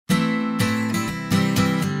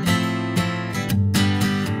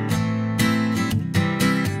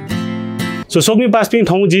so सोक्मी पास्पिङ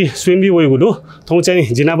थौ जी स्वयम्बी वेगुलु थौ चाहिँ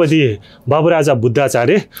जिनापति बाबुराजा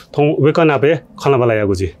बुद्धाचार्य थौ वेकनापे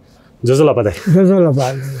खनाबलायागु जी जजला पदाइ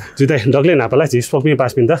जुदाइ डगले नापला जी सोक्मी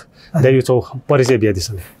पास्पिङ त दैयु चौ परिचय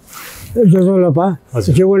बियादिसले जजलपा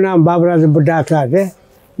जेको नाम बाबुराजा बुद्धाचार्य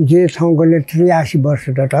जे ठाउँकोले 83 वर्ष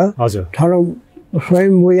त हजुर थरो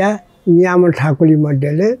स्वयम्भुया न्याम ठाकुरी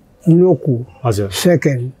मध्येले नोकु हजुर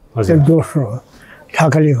सेकेन्ड हजुर दोस्रो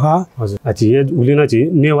ठाकुरी खा हजुर अछि ये उलिन जी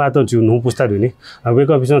नेवा त जु नु पुस्ता दुनी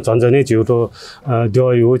वेक अफिसमा झन्झने जिउटो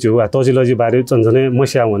द्यो जिउ तजिलजी बारे झन्झने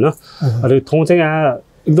मस्या हुन अरे थौ चाहिँ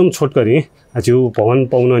एकदम छोटकरी जिउ भवन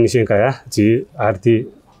पाउन निसेका जी आरती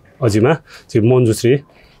अजिमा जी मन्जुश्री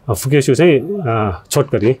फुकेसु चाहिँ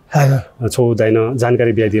छोटकरी छौ दाइन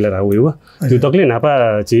जानकारी बियादिला राउ यो त्यो दक्ले नापा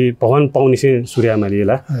जी भवन पाउने से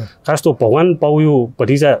सूर्यमालीला खास तो भवन पाउयो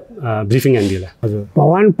पटिजा ब्रिफिङ आन्दिला हजुर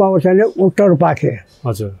भवन पाउ चाहिँ उत्तर पाखे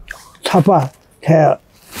हजुर छपा थे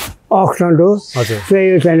अक्सन्डो हजुर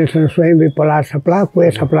चाहिँ चाहिँ स्वयं भी पला छपला कोइ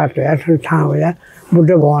छपला त था होया बुद्ध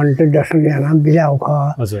भगवान त दर्शन याना बिलाउ ख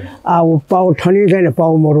हजुर आ पाउ ठनी चाहिँ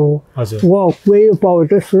पाउ मरो हजुर वो कोइ पाउ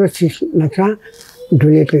त सुरक्षित नछ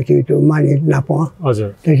दुले त्यो मानि नाप हजुर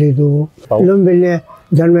त्यो लम्बेले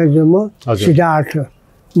जन्मेजम सिद्धार्थ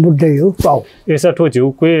बुद्ध यो पाउ एसा ठोज्यू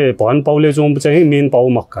कोइ भवन पाउले जोम चाहिँ मेन पाउ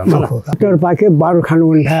मक्का तर पाके बारु खानु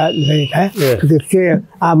उन्था नै था त्यो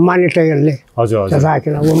आ मानि तयले हजुर हजुर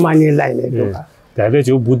राखेन वो मानि लाइने धाबे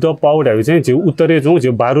जो बुद्ध पाउ धाबे चाहिँ जो उत्तरे जो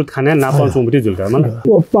जो बारुद खाने नापा चुम्बरी जुल्का मन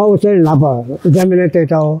वो पाउ चाहिँ नापा जमिने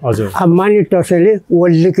त्यता हो हजुर आ मानि तसले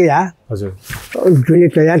ओल्लिके या हजुर जुनि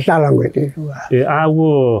तया चालंग गते ए आ वो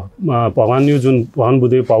भगवान यो जुन भगवान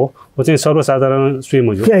बुद्धे पाउ वो चाहिँ सर्वसाधारण स्वयं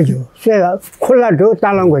हो जो से खुला दो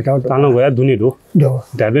चालंग गते चालंग गया दुनी दो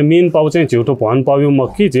धाबे मेन पाउ चाहिँ झिउटो भगवान पाउ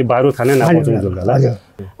मक्की जे बारुद खाने नापा चुम जुल्का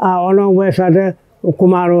आ अन वेसाले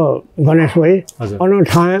कुमारो गणेश होइ अन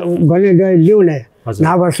ठा गले गए लिउने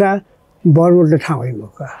नावर्षा बरुड ठा होइ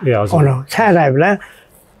मका अन छाराइबला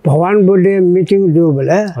भगवान बुद्धे मिटिङ जो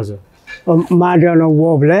बेला हजुर माडन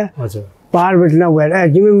वो बेला हजुर पार्वती न वेला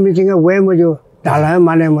जिम मिटिङ वे मजो ढाला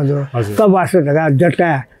माने मजो कबास जगा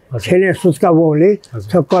जटा छेने सुस्का बोले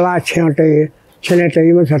सकला छेटे छेने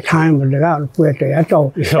तैमा छ ठाम जगा पुएटे या तो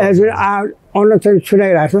एज आ अन चाहिँ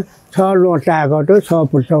छुडाइराछ छ लोटाको त छ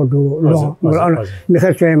पुल्टौ दु लो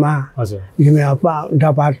निखचेमा हजुर जिमे अपा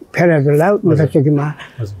डपा फेरेजला निखचेमा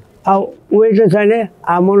आ वे चाहिँ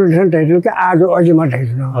आ मनोरञ्जन दैलो के आज अजिमा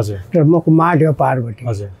दैलो हजुर तर मको माड्यो पार्वती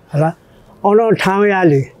हजुर होला अन ठाउँ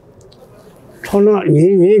याली ठनो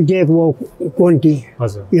नि देखबो कोन्टी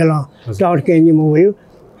हजुर यला टर्के नि मोयो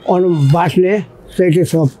अन बास्ने सेटे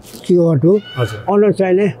सब किओटु हजुर अन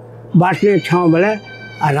चाहिँ बास्ने ठाउँ बेला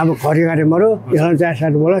अब घरि घरि मरो यहाँ चाहिँ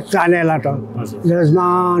साथ बोला चाने लाटो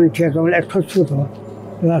जजमान क्षेत्रमा एक ठुलो थियो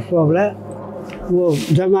र सबले वो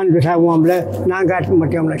जजमान बिठा वहाँले नागाट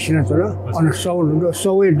मटियामलाई सिनाचो अनि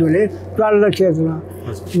सौवे दुले टल्ल क्षेत्रमा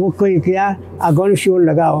वो कोही किया अगन शिव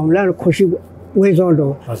लगा हमला खुशी वे जोडो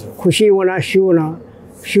खुशी वना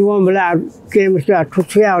शिवमले के मिस्टर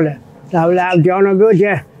ठुछे आवले तावले अब जान गयो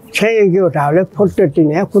जे छै गयो तावले फोटो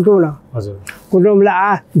तिने कुटुन हजुर कुटुमले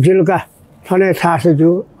आ जिलका थने थासे जो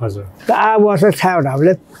हजुर त आ वर्ष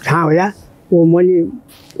छाउडाले थाया वो मनी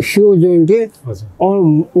शिव जुनले हजुर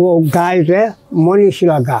वो गाय चाहिँ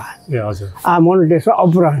मनीषिला गा ए हजुर आ मन देश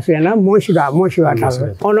अपरांशन मनीषिला थाहा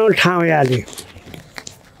अन ठाउयाले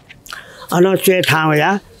अन चाहिँ ठाउया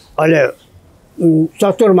अहिले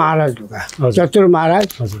चतुर महाराज दुगा चतुर महाराज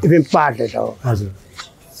इबिन पार्ट हो हजुर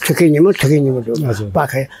ठकिनिमो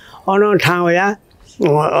पाखे अन ठाउया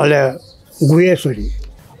अहिले गुएश्वरी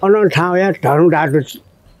अन ठाउँ या धर्म डाटो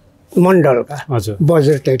मण्डलका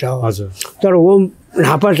बजेट त्यता हो हजुर तर वो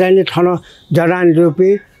नापा चाहिँ थन जरान रूपी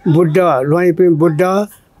बुद्ध लोइपी बुद्ध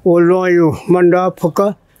ओ लोयु मण्ड फुक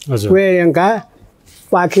वेयंका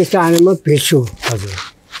पाकिस्तानमा भिसु हजुर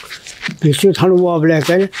भिसु थन वबले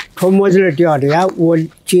चाहिँ ठोमजले दिया वो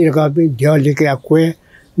चिरका पनि ढलिका कोए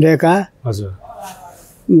देका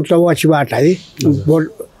हजुर तवचिवा थाई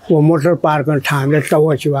वो मोटर पार्क ठाउँले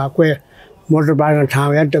तवचिवा कोए मोटर पार्क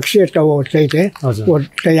ठाउँ या दक्षिण टाउ चाहिँ वो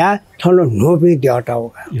तया थलो नोबी देटा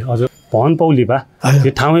हो हजुर भवन पौलीबा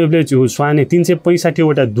यो ठाउँ एले जो स्वाने 365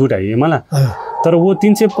 वटा दूर है मलाई तर वो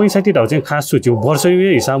 365 ठाउँ चाहिँ खास सोच्यो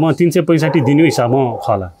वर्षको हिसाबमा 365 दिनको हिसाबमा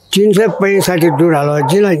खला 365 दूर हालो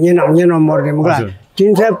जिल्ला निन मर्ने मगा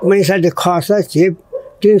 365 खस जे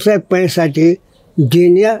 365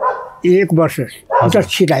 दिन या एक वर्ष हजुर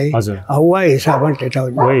छिटाइ हजुर वा हिसाबमा त्यता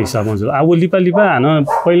वा हिसाबमा हजुर आ वो लिपा हान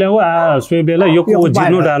पहिला हो आ स्वेबेला यो को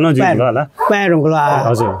जिनो डाल्न जिनो होला पायरको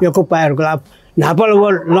हजुर यो को पायरको नापल वो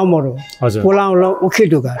लमरो हजुर पोलाउ ल उखी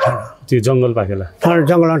ढुका छ त्यो जंगल पाकेला थर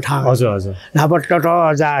जंगल ठाउँ हजुर हजुर नापल टट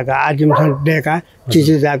जाका आदिम देका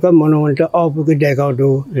चिची जाका मोनुमेन्ट अपुकी देका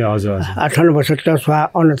दु ए हजुर हजुर 18 वर्ष त स्वा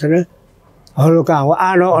अनथने हलुका हो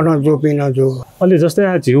आनो अन जो पिन जो अलि जस्तै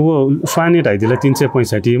झिउ स्वानी ढाइदिला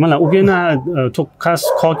 365 मलाई उकेन खास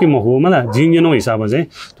खकी म हो मलाई जिङ्गेनो हिसाबमा चाहिँ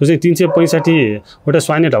त्यो चाहिँ 365 वटा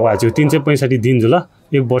स्वानी ढाउ झिउ 365 दिन जुल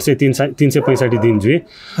एक वर्ष 365 दिन जुइ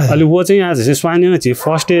अलि वो चाहिँ आज चाहिँ स्वानी चाहिँ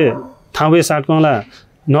first day Thawe साटकोला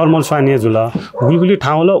normal Swani जुल गुलगुली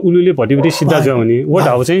ठाउँ ल उलुले भटिभटी सिधा जाउने वो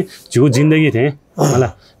ढाउ चाहिँ झिउ जिन्दगी थिए मलाई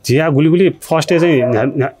झिया गुलगुली फर्स्ट डे चाहिँ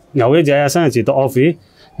न्याउै ज्यायासँग चाहिँ त अफ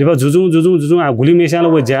लिबा जुजु गुली मेसालो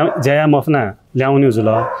वो ज्याया मफना ल्याउने जुल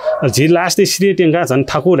झि लास्ट श्री टेंगा झन्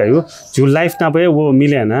ठाकुर आयो झिउ लाइफ नपाए वो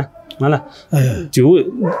मिलेन मलाई झिउ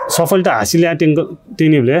सफलता हासिल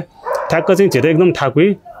टेनिबले ठ्याक्क चाहिँ झिट एकदम ठाकुई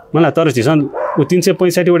मलाई तर झिसन उ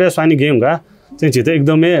 365 वटा स्वानी गेम गा चाहिँ झिट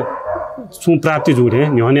एकदमै सु प्राप्ति जुडे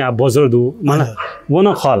न्याउने आ बजर दु मलाई वो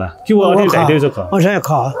न खला कि वो अरे ढाइदे जो ख अरे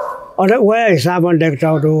ख अरे वे हिसाबमा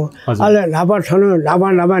देख्छौ दु अले लाबा छनु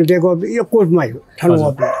लाबा देको यो कोटमै छनु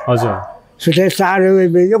हजुर सुते सारे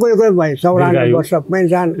यो भाइ 94 वर्ष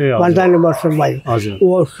 55 वर्ष भाइ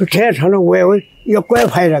वो सुते छनु वे यो कोही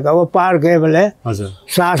फाइदा का वो पार गए बेले हजुर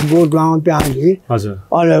सास बोट गाउँ प्याजी हजुर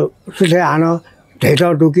अले सुते आनो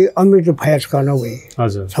धेटो दुकी अमृत फयस गर्न वे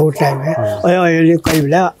हजुर सब टाइम है अहिले कोही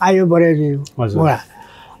बेला आयो बरे जी मोरा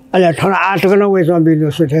अले ठन आटकन वे सम बिन्दु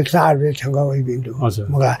सुते सारे छंग वे बिन्दु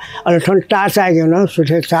मोरा अले ठन टा चाहियो न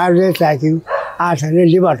सुते सारे चाहियो आछने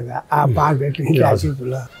लिबटका आ पाँच बेटी चाहियो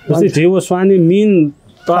बुला जस्तै जेव स्वानी मिन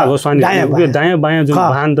तको स्वानी दायाँ बायाँ जो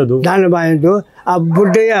भान त दु दायाँ बायाँ दु अब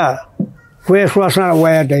बुढ्दैया वे स्वासना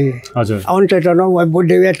वे दे हजुर अन्त त न वे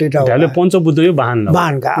बुढ्दै वे त ढाले पञ्चबुद्ध यो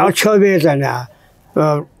भान का छबे छैन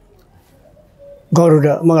गरुड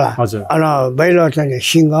मगला हजुर अन बैलो चाहिँ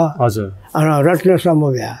सिंह हजुर अन रत्न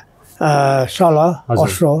समूह सल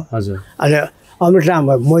अश्व हजुर अहिले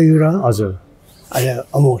अमृतमा मयूर हजुर अहिले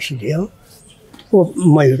अमोसी दियो ओ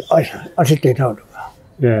मयूर अठिटे ठाउँ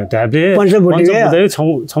ए ढाले पञ्चबुद्ध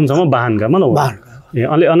छमछम भानका मलाई ए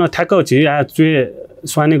अलि अन ठ्याक्क छि आ चुए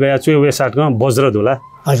स्वानी गया चुए वे साटमा वज्र धुला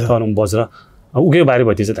हजुर वज्र उके बारे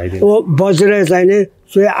भति चाहिँ थाइदिनु ओ वज्र चाहिँ नि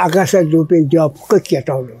चुए आकाश दुपिन त्यो फुक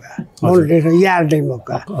केटाउले मैले याद दै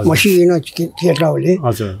मका मसिनो केटाउले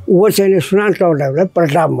हजुर वो चाहिँ सुना टाउले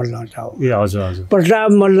प्रताप मल्ल छ ए हजुर हजुर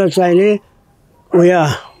प्रताप मल्ल चाहिँ नि उया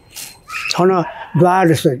छन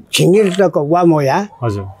द्वार छिंगिर तक वा मोया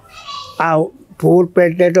हजुर आ फूल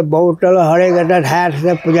पेटे त बोतल हरेक ठार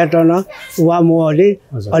से पूजा टन वा मोली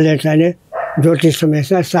अहिले चाहिँ ज्योतिष में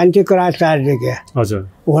शांति कराचार्य के हजुर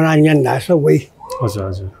वनाञ्जन दास वही हजुर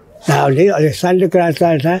हजुर ताले अहिले शान्ति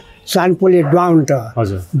कराचार्य था सानपुली ड्वाउन त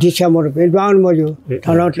हजुर दिक्षामोर पे ड्वाउन मजु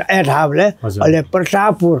थलो एठाबले अहिले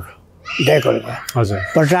प्रतापपुर डेकोल हजुर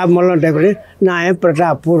प्रताप मल्ल डेकोले नाय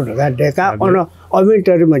प्रतापपुर डेका अन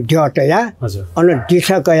अमिटरी में जटया हजुर अन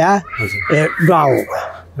दिक्षकया ड्वाउ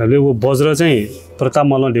अहिले वो वज्र चाहिँ प्रताप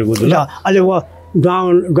मल्ल डेको जुल अहिले वो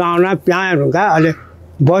ड्वाउन प्याहरूका अहिले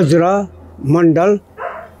वज्र मण्डल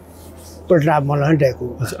प्रताप मल्ल डेको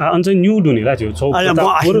अन्छ न्यू दुनीला थियो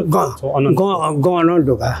गन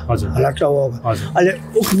ढुका हजुर अहिले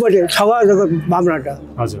उखपट्टि छवा जग्गा बाम्ला त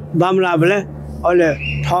हजुर बाम्ला बेला अहिले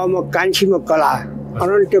ठाउँमा कान्छीमा कला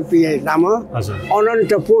अनन्त पिए नाम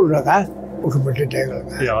अनन्तपुर ढका उखपट्टि डेको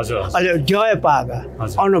अहिले जय पाका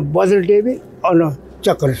अन वज्रदेवी अन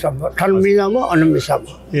चक्रसम्म ठन मिलामा अन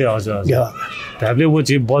मिसामा ए हजुर हजुर वो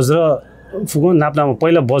चाहिँ वज्र फुगो नाप्लामा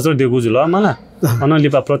पहिला वज्र देगु जुल मलाई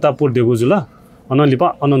अनलिपा प्रतापपुर देगु जुल अनलिपा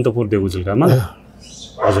अनन्तपुर देगु जुल का मलाई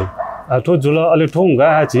हजुर ठो जुल अलि ठोंगा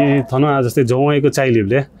छि थन जस्तै जौएको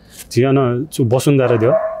चाइलिबले छि अन वसुन्धरा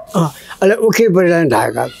दियो अहिले उखी परिधान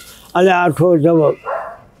ढाका अहिले ठो जब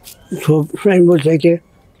स्वयंभू चाहिँ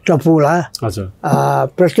टपुला हजुर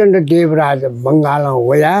प्रचण्ड देवराज बङ्गाल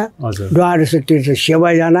होया द्वादश तीर्थ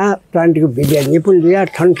सेवाजना प्रान्तिक विद्या निपुण दिया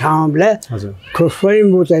ठन ठाउँले ठो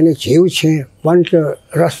स्वयंभू चाहिँ झिउ छे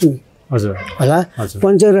पञ्चरश्मि हजुर होला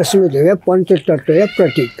पञ्चरश्मि दिए पञ्चतत्व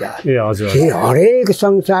प्रतीक ए हजुर हरेक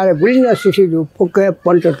संसार बुझ्न सुखी पुक्के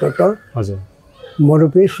पञ्चतत्व हजुर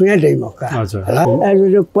मोरपे सुया दै मक्का होला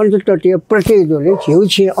एजो पञ्चतत्व प्रतीक दोले झिउ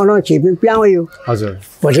छे अन छेपि प्यायो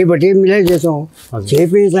हजुर भटी मिलाइ देछौ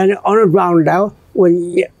छेपि चाहिँ अन ग्राउन्ड डाउ ओ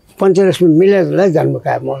पञ्चरश्मि मिलेर जन्म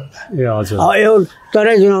का मोल ए हजुर यो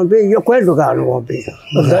तरै जुन पे यो कोइ ढुकाउनु हो पे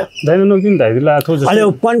दैनो किन दैला थो जस्तो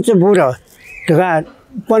अहिले पञ्चपुर ढुका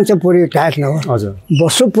पञ्चपुरी टाइट न हजुर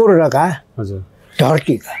बसुपुर ढका हजुर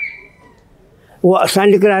धरती का वो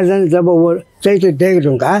शान्तिक राजन जब वो चाहिँ देख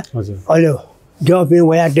ढुका हजुर अहिले जब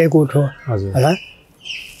वया डेको थो होला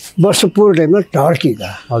बसपुरले में धरती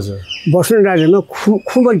का वसुंधरा में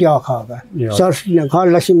खूब दिया खाओगा सरस्वती ने खा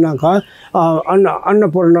लक्ष्मी ने खा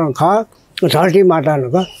अन्नपूर्णा खा धरती माता ने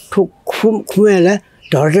खा तो खूमेले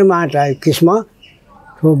धरती माता किस्म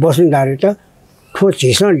तो वसुंधरा तो तो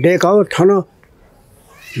चीज़ों देखो थानो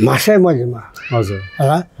मासे मजिमा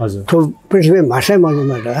तो पृथ्वी मासे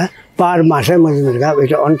मजिमा रहा पार मासे मजिमा रहा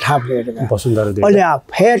इसे अनथाप ले रहा और आप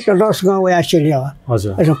फेर तो दस गाँव या चलिए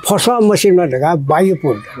ऐसा फसा मशीन में रहा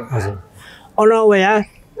बायुपुर और वो या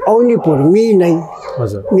अग्निपुर मी नहीं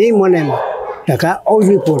मी मने में रहा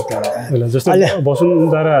अग्निपुर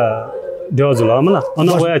वसुंधरा देव जुला मला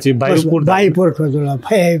अनवया ची बायुपुर खोजुला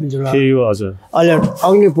फेम जुला हजुर अहिले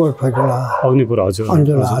अग्निपुर खोजुला हजुर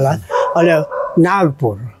अन्जुला होला अहिले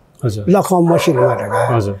नागपुर हजुर लखम मसिनमा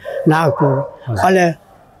हजुर नागपुर अहिले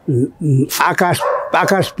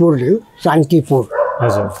आकाशपुर शान्तिपुर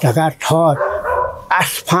हजुर ढाका थर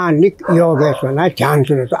आस्फानिक योगेश्वरना ध्यान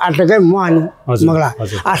सुनो आटकै मानि मगला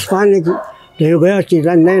आस्फानिक योगेश्वर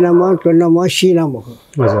चिरा नैनम तुनम सिनम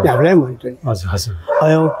हामीलाई भन्छ हजुर हजुर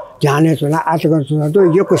अयो जाने सुना आजकल सुना तो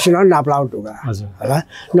यो क्वेश्चन नापलाउ होगा होला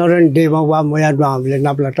नरन देव वा मोया हामीले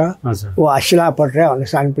नापलाटा वो आशिला पढ़ रहे और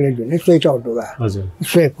निशान प्लेट जो ने स्वेट आउट होगा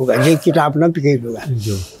स्वेट होगा ये किताब न पिके होगा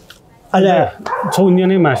अले छौन्या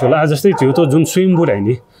नै मासुला आज जस्तै थियो त जुन स्वयम्भू है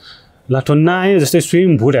नि लाठोन्नाए जस्तै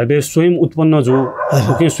स्वयम्भू है स्वयं उत्पन्न जो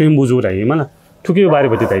के स्वयम्भू जो है मलाई ठुके बारे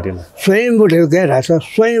बताइदिनु स्वयम्भू के रहेछ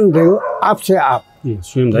स्वयं आपसे आप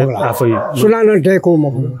स्वयं आफै सुनान देखो म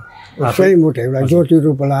स्वयं उठेला ज्योति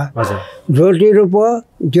रूपला ज्योति रूप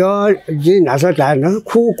जो जी नासा चाहना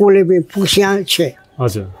खू कोले में पुष्या छे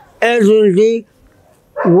एजुली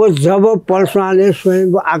वो जब परसुआले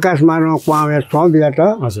स्वयं आकाश मानव पावे छ बिटा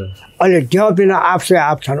अहिले त्यो बिना आपसे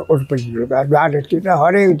आप छन् उत्पत्ति द्वारे त्यो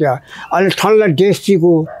हरेक त्यो अहिले ठल्ला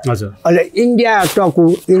देशको अहिले इन्डिया टकु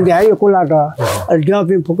इन्डिया यो कोला त अहिले त्यो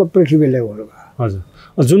पनि फुक पृथ्वीले हो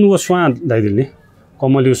हजुर जुन वो स्वा दाइदिले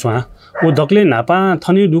कमलियो स्वा वो दक्ले नापा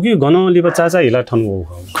थनी दुकी गन लिबा चाचा हिला ठन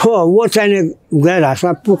हो वो चाहिँ गएर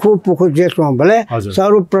आसा पुखु जेसमा भले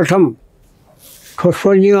सर्वप्रथम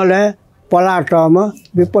ठोसनिले पलाटमा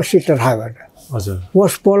विपसित थागट हजुर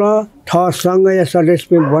वस पल थ संग या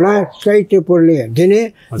सदस्य बना चैत्यपुरले दिने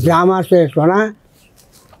जामा से सोना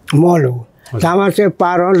मलु जामा से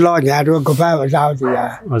पार ल झाडो गफा जाउ दिया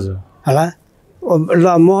हजुर हला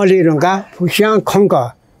ल मली रंगा फुस्याङ खंक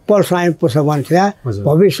पलसाय पुसवन थिया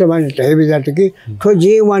भविष्यमा हेबी जाति कि थो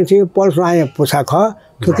जीवन चाहिँ पलसाय पुसा ख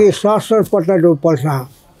थुकी सहस्र पट्टा दो पलसा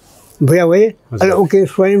भए भए अहिले ओके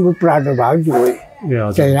स्वयं प्रादुर्भाव जोइ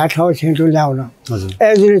चाहिँ राठाउ छिन्टु ल्याउन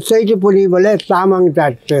एजुले चैते पुनि बोले तामाङ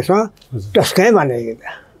जाति छ त्यसकै भनेको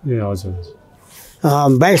ए हजुर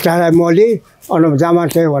 22 टाला मली अनु जामा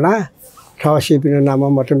चाहिँ होला ठसी पिन नाम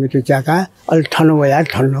मत मिटु चाका अल ठन भया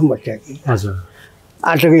ठन मचकी हजुर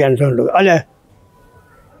आटको यन्त्र अहिले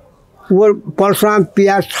वो पलसा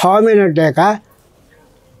पिया 6 मिनट देखा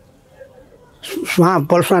वहाँ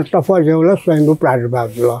पलसा टफ जेउला स्वयं प्रादुर्भाव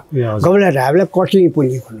जो गबले ढाबले कटिङ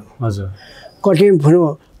पुनि खनु हजुर कटिङ फुनु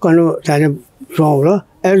कनु चाहिँ सोउलो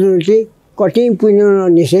एजुटी कटिङ पुनि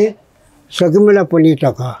निसे सकिमेला पनि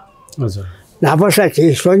टक हजुर नापसा छि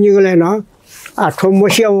सोनिगले न आठो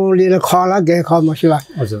मसिया ओलीले खला गे ख मसिला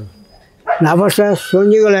हजुर नापसा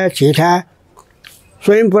सोनिगले छिठा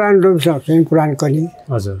स्वयं पुराण रूप से स्वयं पुराण कनी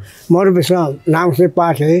हजुर मोर विष नाम से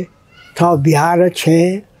पाठ है था बिहार छे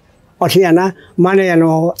अठियाना माने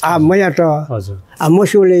यानो आ मया त हजुर आ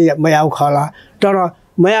मसुले मया खला तर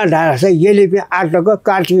मया ढारा से येले पे आटक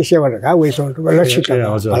कार्तिक सेवा का वैसो लक्षित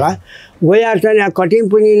होला वया चाहिँ कटिङ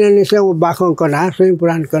पुनि ने से वो बाखं कना स्वयं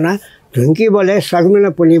पुराण कना ढुंकी बोले सगमिन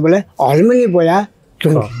पुनि बोले हलमनी बोया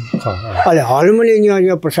अहिले हलमनी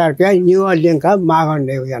न्यू प्रसार के न्यू अलियंका मागन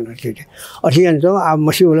ने यान छिटे अठियन जो आ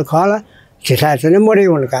मसुले खला छिटा चाहिँ मरे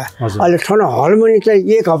उनका अहिले ठन हलमनी चाहिँ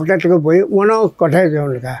एक हप्ता तक भयो वना कठै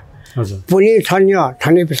उनका पुनि ठन्यो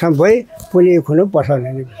ठने पिसम भई पुनि खुनु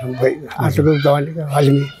पसने पिसम भई आटको दवानी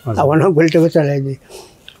हलमी आ वना बोलते चलाइदी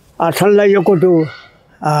आ ठल्ला यो कोटु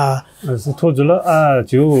थो जुल आ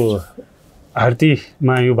जो हार्ती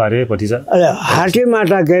मायु बारे भतिजा अरे हार्ती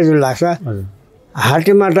माता के जुलासा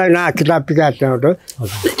हार्ती माता ना किताब पिकाते हो तो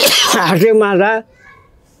हार्ती माता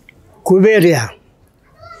कुबेरिया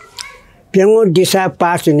पेंगो दिशा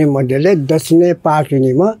पाचनी मध्यले दक्षिणे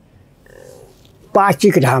पाचनीमा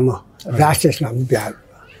पाचिक धाम राष्ट्रिय नाम बिहार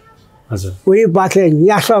हजुर उही बाखे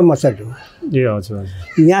न्यास मचडु ए हजुर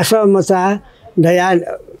न्यास मचा दया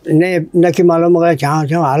ने नकी मालूम मगर छाव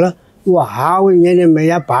छाव हाल वो हाउ ने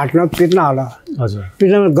मेया पार्टनर पिटना होला हजुर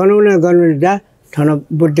पिटना गनुने दा ठन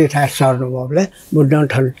बुद्धि था सर्न बबले बुद्धन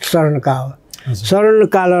ठन शरण का शरण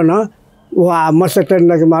काल न वो मसटर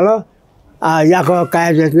नकी मालो याको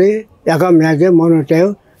कायजनी याको म्याजे मनुटेउ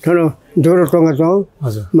थनो जोरो टोंगा चौ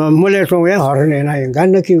मुले चौए हरने ना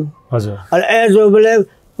गन क्यू हजुर अल ए जो बोले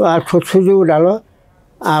छुछु डालो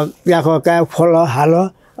याको का फलो हालो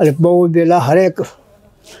अले बहु बेला हरेक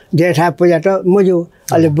जेठा पूजा त मुजु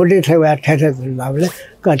अले बुढी थेवा ठेठे लाबले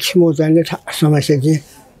कछिमो चाहिँ समस्या जी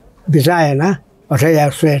बिचाए ना अथे या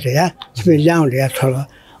स्वेट या स्पे जाउँ या थलो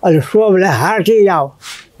अले सोबले हार्टी याओ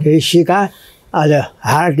सिका अले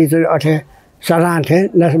हार्टी त अथे सरान थे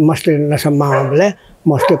न मस्ते न सम्माले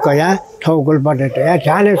मस्ते कया ठौगुल बडे त या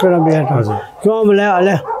जाने सुन बिया त सोबले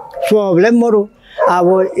अले सोबले मरु अब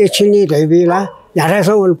एकछिनी धैबिला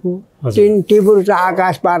यारेसो उल्पु तीन टिपुर त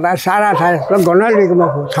आकाश पाता सारा थाय गनलिकमा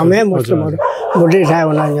हो छमे मस्त मरु बुढी थाय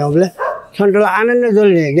हुन न्यौले सन्टल आनन्द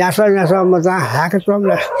जल्ने ग्यास ग्यास म त हाक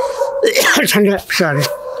चमले सन्टल सरी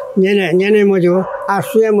नेने मजो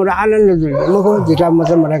आसुए म आनन्द जल्ने म को जिता म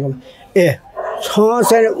त मरेको ए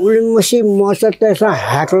छसे उलिमसी मसते स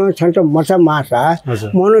हाक्लो छन्ट मसा मासा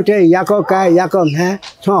मनुते याको का याको मे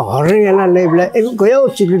छ हरियाना लेबले एक गयो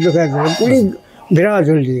चिकि दुखा उली बिरा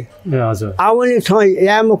जल्दी हजुर आवले छ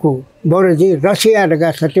यामको बरजी रसियाका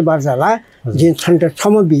 30 वर्षला जिन छन्ट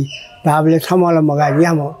छमबी बाबले छमला मगा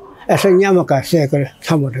यामो एसे यामका सेकर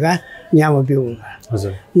छमटका यामो बिउ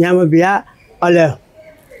हजुर यामो बिया अले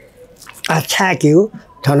अच्छा किउ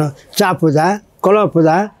थन चापुजा कला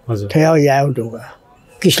पूजा थयो याउ दुगा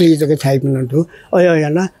किसली जके थाइ पनि दु अयो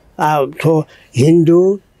याना थो हिन्दू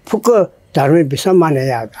फुक धर्म विषय माने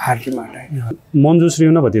या हार्टी माने मन्जुश्री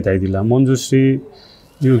न भति थाइ दिला मन्जुश्री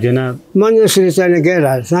यु गेना मन्जुश्री चाहिँ के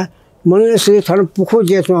राछ मन्जुश्री थन पुखु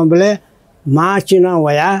जेसमा बले मा चिना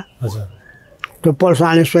वया हजुर तो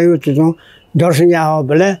पलसाने सोयु त दर्शन या हो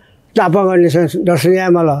बले तापा गर्ने दर्शन या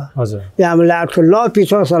मला हजुर या मला आठो ल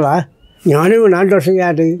पिछो सला यहाने न दर्शन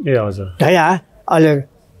या दे ए हजुर दया अले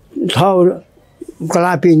थौ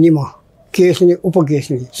कलापी निम केसनी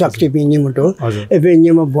उपकेसनी शक्ति पि निम तो एबे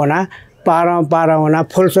निम बना पारा वना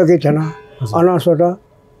फुल सके छन अनसोट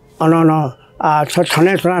अनन छ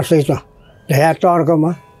छने छना सहित दया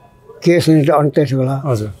तर्कमा केसनी त अन्ते छला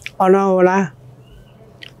हजुर अनवला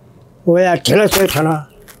वया ठेला छ छन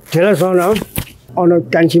ठेला छ न अन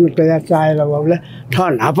कान्छी में तया चाहेला बबले ठ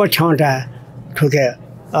नाप छौटा ठुके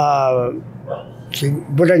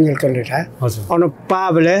बुढा निल्कले था अन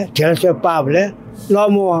पाबले ठेलसे पाबले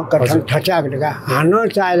लमो कठन ठचाक दगा हानो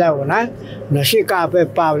चाइला हुना नसी कापे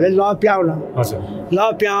पाबले ल प्याउन हजुर ल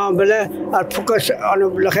प्याउबले फुकस अन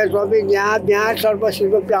लखे सबै यहाँ बिहा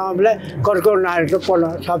सर्वसिको प्याउबले करको नारे त पल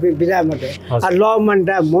सबै बिदा मते ल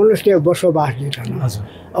मन्दा मनुष्य बसोबास दिछन हजुर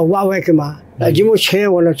वावेकमा जिमु छे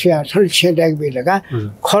वला छे छन छे देख बिलगा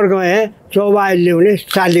खरगए चौबाइ ल्याउने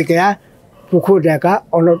चालिका पुखु देका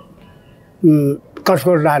अन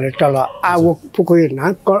कसको लारे तल आगो पुकुइ ना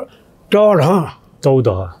टोड ह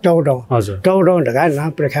 14 हजुर 14 ढका ना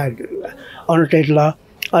प्रखा अनटेल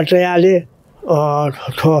अचयाले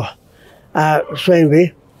थो स्वयंभी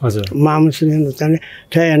हजुर मामसिन तने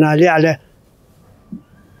थयनाले आले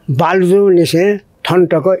बालजु निसे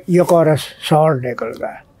ठन्टको यकर सहर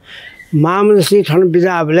देकलगा मामसी ठन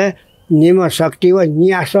बिजाबले निम शक्ति व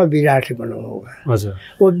न्यास विराठी बनाउगा हजुर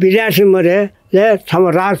वो विराठी मरे ले थम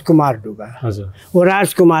राजकुमार दुगा हजुर वो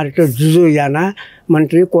राजकुमार तो जुजु याना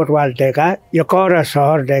मंत्री कोटवाल देखा यकर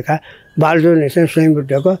शहर देखा बालजु नेसन स्वयं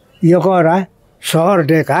देखो यकर शहर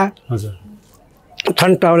देखा हजुर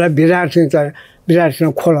ठन्टाउला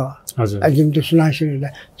विराठी खोला हजुर अजिम त सुनासिला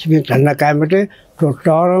छिमे धन्ना कामटे तो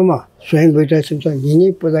टरमा स्वयं बैठे छ यिनी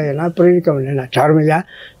पूजा याना परिकमने ना धर्मया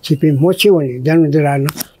छिपे मोछि वनी जन्म दिरान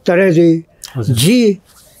तरे जी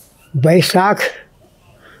बैशाख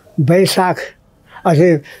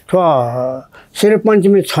अझै थो श्री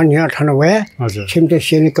पञ्चमी छन्या ठन भए छिमते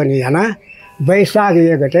सेनिकनी याना बैशाख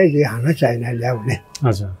ये गते जी हाना चाहिना ल्याउने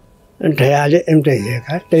हजुर तयाले एमते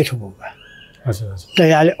हेका तेठो बोगा हजुर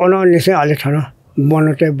तयाले अननिसे अलि ठन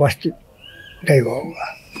बनते बस्ती दै बोगा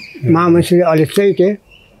मामसी अलि चैते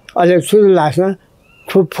अलि सुरु लास्न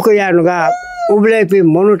फुक यानुगा उब्ले पि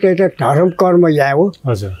मनुते त धर्म कर्म याउ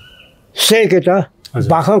हजुर सेके त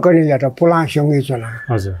बाखौ कनि यात पुला संगे चना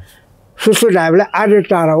हजुर सुसु लाइबले आदि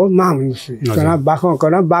तारा हो मामसी जना बाखौ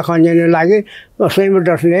कन बाखौ नेने लागि स्वयं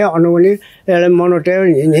दर्शने अनुनी एले मनुते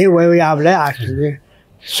नि वय याबले आछे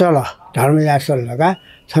सल धर्म या सल लगा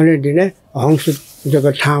छने दिने हंस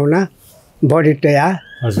जगत ठाउना बडी तया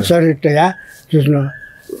शरीर तया जुन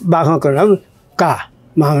बाखौ कन का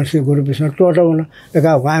मामसी गुरु विष्णु टोटोन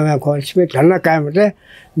एका वामा खोस्पे धन्न कामते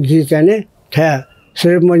जी चाहिँ थे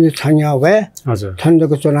श्रीमन्जी छन्या भए हजुर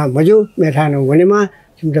छन्दको चुनाव मजु मेठानो वनेमा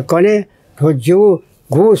तिम्रो कने ठो जिउ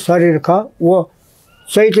घु शरीर ख वो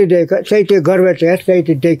चैते गर्भते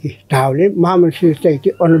चैते देखि ढाउले मामसी चैते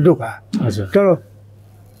अनुदुका तर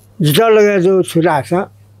जलगा जो छुराछ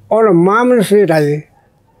और मामसी राई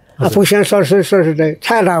पुष्य सरस्वती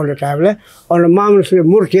छा ढाउले ढाउले और मामसी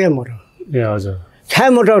मूर्ति मरो ए हजुर छा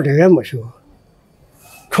मोटो ढेगे मसु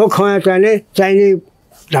ठो खया चाहिने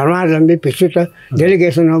धर्मावलम्बी भित्र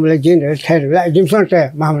डेलिगेसन होबले जिन छेर जिमसन छ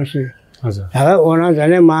मामसी हजुर હવે ઓના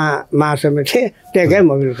જને માસમે છે તે કે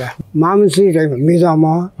મોબિલકા મામસી રે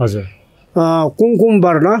મિજામાં हजुर कुमकुम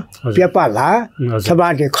वर्ण पेपाला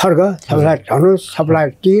छबाटे खर्ग छबला धनुष छबला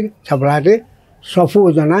तीर छबलाटे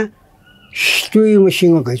सफुजना स्टुई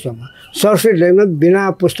मसिङ गइसम सरस्वतीले बिना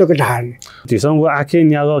पुस्तक ढार्ने त्यसो वो आखे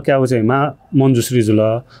न्यागो क्या हो चाहिँ मा मन्जुश्री जुल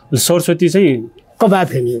सरस्वती चाहिँ कबा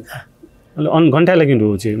फेनिका अन घण्टा लागि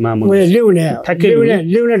रोचे मा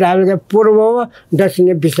लिउने ढालेका पूर्व दक्षिण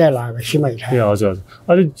विषय लाग्यो सिमाइ ए हजुर हजुर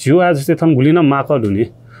अलि जिउ आज जस्तै थम भुलिन माक ढुने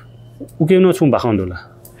उकेन छु बाखौँडोला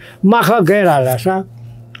माख गइरहला छ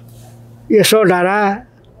यसो डारा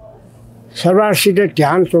सर्वासित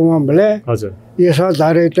ध्यान चोमले हजुर यसो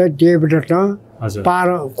धरे त देवदत्त हजुर पार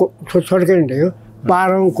छोटके थियो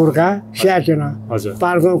पारौं कुर्का स्याचेन हजुर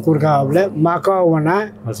पारगौं कुर्का होबले माक वना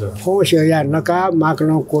हजुर फोस या नका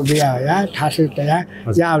माकनो कोबिया या ठासे तया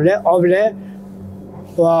याबले अबले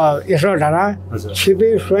यसो डारा छिबी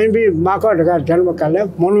स्वयंबी माक ढका जन्म काले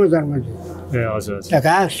मनो जन्म ए हजुर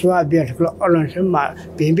तका स्वा बेठको अनस मा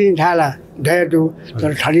बिबिन थाला दयदु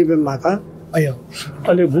तर ठलीबे माक अयो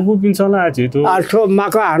अलि बुबु पिन्छला आछि तो आठो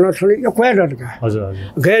माक हानो थोडी एकवे डका हजुर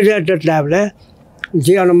हजुर गएर दतलाबले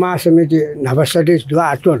जीवन महासमिति नवसती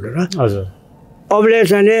दुआ टोल र हजुर अबले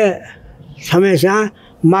चाहिँ समस्या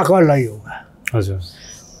माको लयोगा हजुर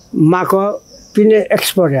माको पिने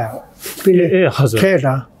एक्सपोर्ट या पिने ए हजुर छेट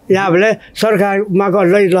याबले सरकार माको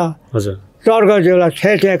लइ ल हजुर तर्क जोला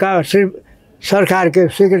छेटेका सरकार के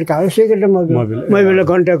सिक्रेट का सिक्रेट मोबाइल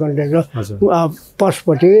घण्टा जो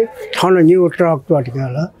पशुपति छन न्यू ट्रक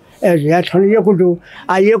टटकेला ए या छन यकुडु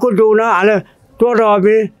आ यकुडु न आले टोट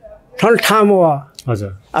अबे छन ठामो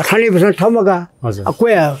हजुर अठानी बस थमगा हजुर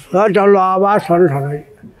कोइ जल आवाज छन छन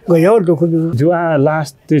गयो दुख जुआ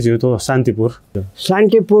लास्ट ते जो तो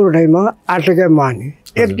शान्तिपुर दैमा आटके माने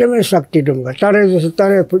एकदमै शक्ति दुमगा तरे जस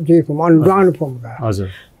तरे जी मन जान फमगा हजुर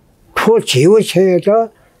ठो छिउ छे त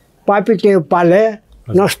पापिते पाले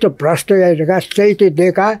नष्ट भ्रष्ट याका चैते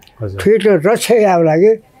देका फिट रछे आव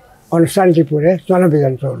लागि अन शान्तिपुर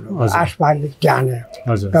जनविधान चोल्नु आसपास ध्यान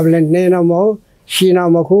हजुर कबले नेनमो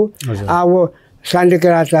सिनामखु आव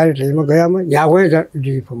शान्तिकराचार्यमा गएमा यागै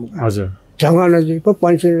जी फमगा हजुर जंगन जी प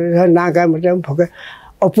पंच नागा मते फके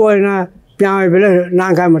अपोइना प्याउ बेले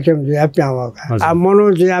नागा मते या प्याउका आ मनो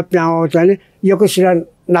जी या प्याउ चाहिँ यको सिरा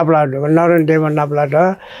नाप्ला नरन देव नाप्ला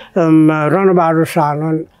रणबहादुर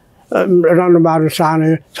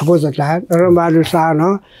सानो सपोज था रणबहादुर सानो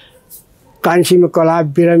कान्छीमा कला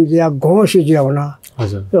बिरम जी घोष जी हुन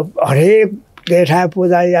हजुर हरेक देठा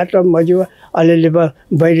पूजा या त मजु अलिअलि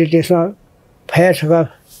बैरी त्यसमा फेसका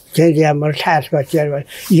चाहिँ मर ठासका चेयर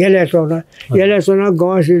यसले चोन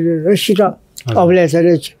गाउँ सित अबले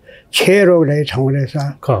चाहिँ छे रोग नै ठाउँलेछ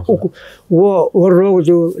वो रोग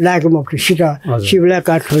जो लागेको मफ्टी सित शिवलाई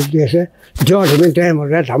काठ ठोकिदिएछ जड पनि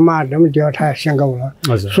टाइमहरू धम्मा धम देवठा सङ्गौला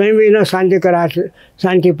स्वयं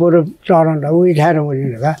शान्तिपुर चरण उही ठाएर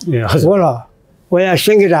मुनिका बोला वया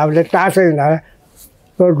सङ्गीत हामीले टाँचै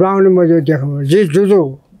ग्राउन्ड मजो देखाउनु जी जुजु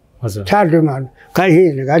छाडमा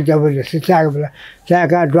कहीँ जबरजस्ती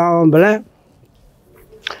चाका ड्राउन बेला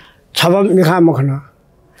छब मिखा मखना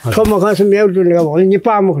ठो मखा से मेउ दुलेगा भोलि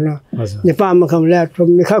निपा मखना ठो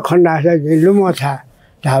मिखा खण्डा से लुमो छा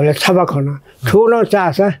धावले छब खना ठुलो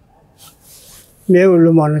चास मेउ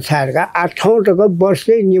लुमन छाडका आठौँ टको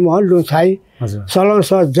वर्षै निमह लुछाइ सलौँ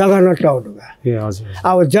स जग्गा न टाउडुगा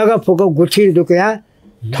अब जग्गा फुको गुठी दुकया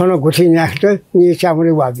थनो गुठी न्याख्ट निचा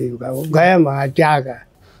पनि वाबिगा गएमा त्यागा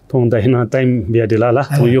थोंदा हिना टाइम बियादिला ला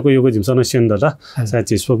योको जिमसन सेन्द ला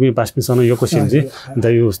साची सोकमी पासपिसन योको सेन्जी द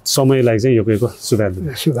यो समय लागि चाहिँ योको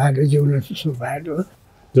सुबाद जिउन सुबाद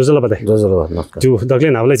जोजला बताइ जो दगले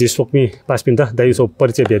नावले चाहिँ सोकमी पासपिन त दाइ सो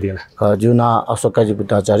परिचय बियादिला जुना अशोकजी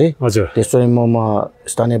बुद्धाचार्य हजुर त्यसै म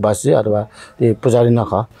स्थानीय वासी अथवा त्यो पुजारी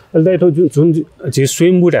नख दाइ त जुन चाहिँ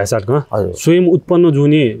स्वयम्भू ढासाट क स्वयं उत्पन्न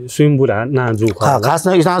जुनी स्वयम्भू ना जु खास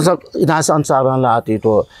इतिहास अनुसार ला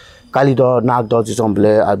त्यो काली द नाग द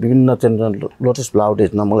जिसमले विभिन्न लोटस फ्लावर दे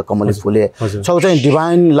नमले कमल फुले छौ चाहिँ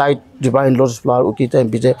divine light divine lotus flower उकी चाहिँ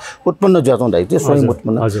बिचे उत्पन्न ज्यादा दाइ त्यो स्वयं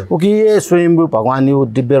उत्पन्न उकी स्वयंभू भगवान यो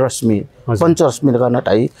दिव्य रश्मि पंचरश्मि गर्न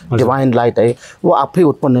ताई डिभाइन लाइट है वो आफै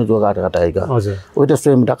उत्पन्न जो गाटा आएगा वो त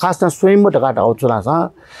स्वयं द खास स्वयं द गाटा हो चुना सा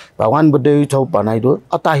भगवान बुद्धै छौ बनाइदो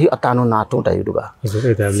अताही अतानो नाटो ताई दुगा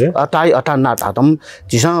अताही अता नाट आतम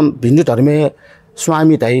जिसा भिन्न धर्मे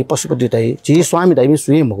स्वामी दाई पशुपति दाई जी स्वामी दाई में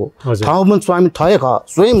स्वयं हो ठाउँमा स्वामी थय ख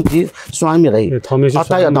स्वयं जी स्वामी दाई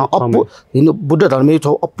अताय अता अप्पु हिन्दू बुद्ध धर्म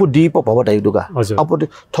छौ अप्पु दीप भव दाई दुगा अप्पु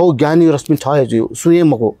थौ ज्ञानी रश्मि थय जी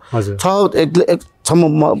स्वयं हो छ एक छम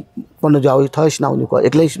पन जाउ थय स्नाउनी को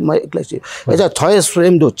एक्लै एजा थय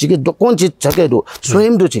स्वयं दो चिके कोन चीज छके दो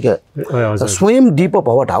स्वयं दो चिके स्वयं दीप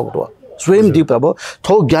भव ढाउ दो स्वयं दीप अब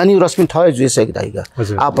थौ ज्ञानी रश्मि थय जैसे कि दाइगा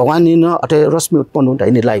आ भगवान नि न अटे रश्मि उत्पन्न हुन्छ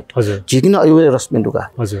हैन लाइट जिकिन अयो रश्मि दुगा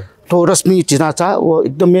तो रश्मि चिना चा वो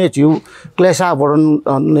एकदमै जिउ क्लेशा वरण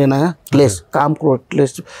नेना क्लेश काम क्रोध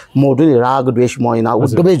क्लेश मोडुल राग द्वेष मोइना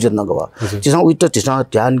उदबे जन्न गवा चिसा उत चिसा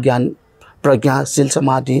ध्यान ज्ञान प्रज्ञा शील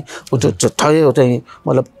समाधि उत थय चाहिँ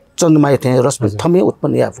मतलब चन्द्रमा थे रश्मि थमे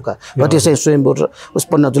उत्पन्न याफुका त्यसै स्वयं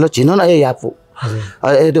उत्पन्न जुल चिनन आए याफु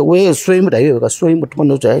वे स्वयं रहेगा स्वयं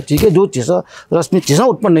उत्पन्न चाहे ठीक है जो चीज रश्मि चीज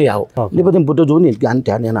उत्पन्न या हो निपति बुद्ध जो नि ज्ञान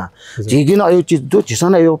ध्यान देना ठीक है ना यो चीज जो चीज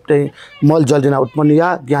ना यो मल जल देना उत्पन्न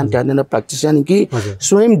या ज्ञान ध्यान देना प्रैक्टिस यानी कि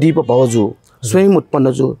स्वयं दीप भावजु स्वयं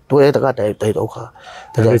उत्पन्न जो तो ये तक टाइप टाइप होगा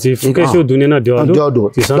ठीक है सो दुनिया ना दियो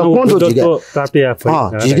कौन तो ठीक है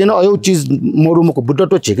ठीक है ना यो चीज मोरू मको बुद्ध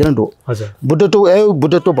तो ठीक है ना दो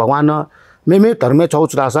बुद्ध तो भगवान में धर्म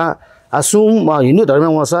चौचरासा असुम हिंदू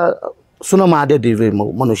धर्म में सा सुनो महादेव देव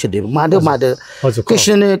मनुष्य देव महादेव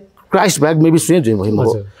कृष्ण ने क्राइस्ट बैग में भी सुने जो वही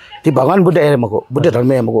मको ती भगवान बुद्ध है मको बुद्ध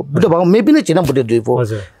धर्म है मको बुद्ध भगवान में भी नहीं चिना बुद्ध देव वो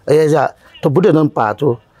ऐसा तो बुद्ध धर्म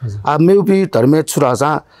पातो अब मैं भी धर्म छुरा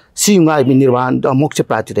सा सिंगाई भी निर्वाण मोक्ष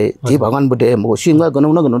प्राप्ति थे जी भगवान बुद्ध है मको सिंगाई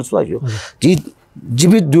गनो सुधारियो जी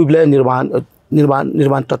जीवित दुबले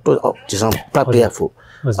निर्वाण तत्व जिसम प्राप्त है फु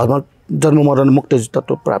और जन्म मरण मुक्त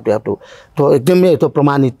तत्व प्राप्त है तो एकदमै तो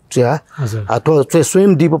प्रमाणित छ तो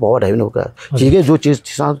स्वयं दीप भव हैन होगा ठीक है जो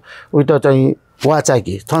चीज उइटा चाहिँ वाचा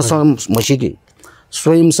कि थसम मसिकी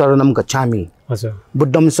स्वयं शरणम गच्छामि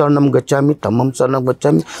बुद्धम शरणम गच्छामि धम्मम शरणम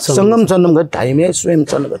गच्छामि संगम शरणम गच्छामि स्वयं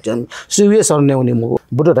शरणम गच्छामि शिवे शरण हुने म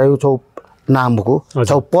बुद्ध दाइ छौ नाम को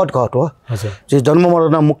छौ पद घट हो जे जन्म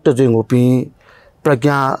मरण मुक्त जिङ उपि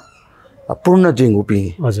प्रज्ञा पूर्ण जिङ उपि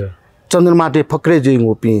चन्द्रमाटे फक्रे जिङ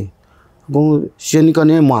उपि गु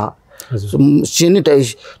सेनिकने मा सेनि त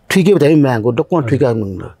ठिकै भए म्याको डक्क ठिका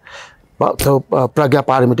मुङ प्रज्ञा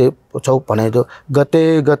पारमिते छौ भने दो गते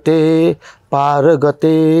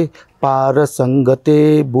गते पार संगते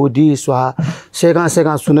बुद्धि स्वा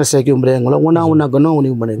सेगा सुन सेक्यु मरेंगला उना गनो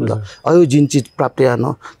उनी बनेगला अयो जिन चीज प्राप्त या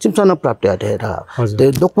न चिमसन प्राप्त या धेरा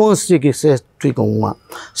दे डक्क सिकि से ट्रिकौमा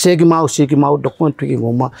सेगी माउ डक्क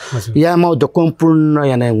ट्रिकौमा या माउ डक्क पूर्ण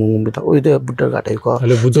याने मुबित ओइदे बुद्ध गाटेको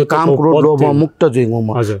काम क्रोध लोभ मुक्त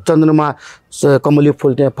जिङमा चन्द्रमा कमली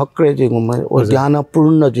फुलते फक्रे जिङमा ओ ज्ञान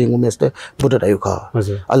पूर्ण जिङमा यस्तै बुद्ध दाइको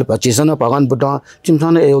अल पचिसन भगवान बुद्ध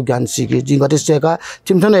चिमसन एयो ज्ञान सिकि जिगते सेका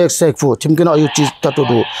चिमसन एक सेकफु चिमकिन अयो चीज तत्व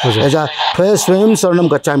दो एजा स्वयं शरणम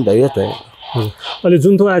गच्छामि दाइ त अहिले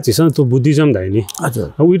जुन तो आछिसन तो बुद्धिज्म धाइ नि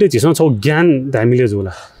हजुर उइटे छिसन छौ ज्ञान धाइमिले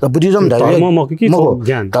जोला बुद्धिज्म धाइ धर्म मको के छौ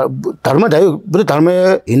ज्ञान धर्म धाइ बुद्ध धर्म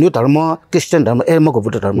हिन्दू धर्म क्रिश्चियन धर्म ए मको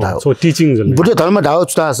बुद्ध धर्म धाइ सो टिचिङ जले बुद्ध धर्म धाइ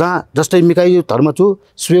छता जस्तै मिकाइ धर्म छु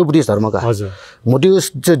स्वे बुद्धिस्ट धर्म का हजुर मोटी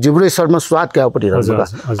जिब्रे शर्मा स्वाद का उपरि धर्म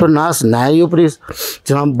का तो नास नाय उपरि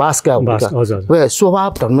जम बास का उपरि वे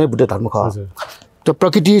स्वभाव धर्म बुद्ध धर्म का तो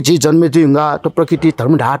प्रकृति जी जन्मे दिंगा तो प्रकृति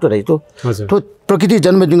धर्म ढाटो रही तो प्रकृति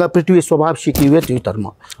जन्म दिंगा पृथ्वी स्वभाव सिकिवे त्यो धर्म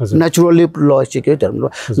नेचुरली ल सिके धर्म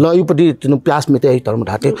ल यो पति प्यास में त्यही धर्म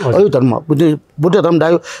ढाटे अयो धर्म बुद्ध धर्म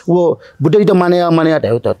दायो वो बुद्ध त माने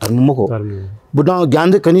दायो त धर्म मको बुद्ध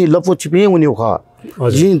ज्ञान दे कनी लपो छिपे उनी हो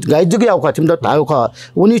जी गाइ जगे आउ खा तिम्रो दायो खा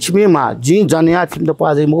उनी छिपे मा जी जानिया तिम्रो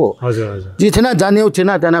पाजे मको हजुर जी थिना जान्यौ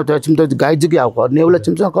थिना जाना तिम्रो गाइ जगे आउ खा नेउला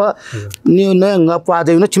तिम्रो ख नि न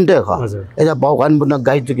पाजे न छिमते ख एजा भगवान बुद्ध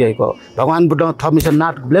गाइ जगे को भगवान बुद्ध थमिसन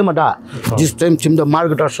नाट ब्लेमडा जिस टाइम तिम्रो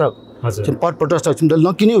मार्गदर्शक हजुर पट प्रदर्शक तिम्रो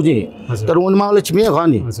नकिने हो जी तर उनमाले छिमे ख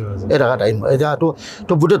नि एरा टाइम एजा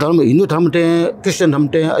तो बुद्ध धर्म हिन्दू धर्म ते क्रिश्चियन धर्म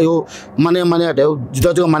ते यो माने दायो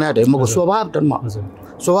जुदा जुदा माने दायो मको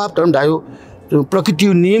स्वभाव धर्म दायो प्रकृति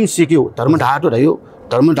नियम सिक्यो धर्म ढाटो रह्यो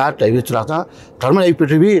धर्म ढाट रह्यो चलाता धर्म रह्यो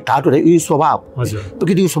पृथ्वी ढाटो रह्यो यो स्वभाव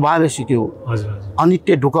प्रकृति स्वभाव सिक्यो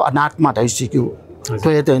अनित्य दुःख अनात्मा दाइ सिक्यो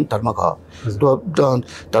त्यो चाहिँ धर्म ख त्यो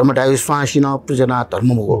धर्म डाइ स्वासिन प्रजना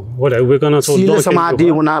धर्म हो शील समाधि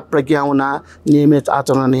हुना प्रज्ञा हुना नियमित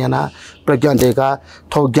आचरण याना प्रज्ञा देगा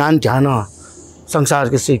थो ज्ञान ध्यान संसार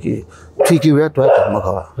के सिकी ठीक हुए तो धर्म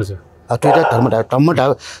ख हजुर त्यो चाहिँ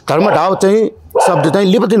धर्म ढाउ चाहिँ शब्द चाहिँ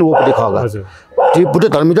लिपदिन वो पनि खगा त्यो बुद्ध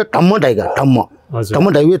धर्म त धम्म ढाइगा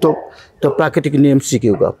धम्म ढाइवे त्यो प्राकृतिक नियम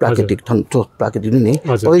सिक्योगा प्राकृतिक थो प्राकृतिक नि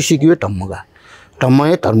ओइ सिक्यो धम्मगा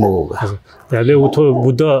धम्म धर्म होगा त्यसले उठो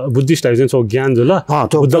बुद्धिस्ट आइजन छ ज्ञान जो ल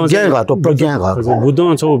बुद्ध ज्ञान ग तो प्रज्ञा ग बुद्ध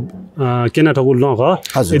छ केना ठगु ल ग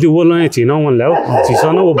यदि वो ल छिन मन ल्याउ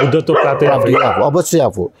छिसन वो बुद्ध तो प्राप्त अवश्य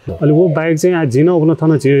आफू अलि वो बाइक चाहिँ आ जिन उन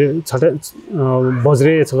थन छटे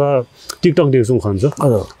बजरे छ टिकटक देख्छु खन्छ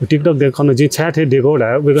टिकटक देखन जि छ्याठे देखो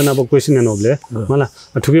ला वेगन अब क्वेशन एन ओबले मला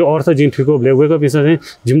ठुके अर्थ जिन ठुको ओबले वेग पिस चाहिँ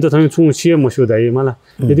जिम त थङ छु छिए मसु दाइ मला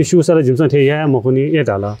यदि सुसरा जिमसन थे या मखुनी ए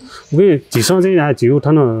ढाला वे झिसन चाहिँ आ झिउ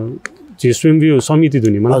थन जी स्वयंभू समिति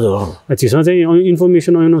दुनी मलाई छिसन चाहिँ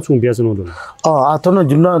इन्फर्मेसन आउन छु बियास नदु थन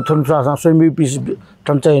जिम थन स्वयंभू पिस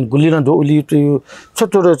थन चाहिँ गुलिन दो उली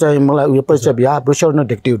छोटो चाहिँ मलाई उयो पैसा बिया ब्रोशर न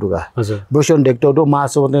डेक्टिभ दुगा हजुर ब्रोशर डेक्टिभ दो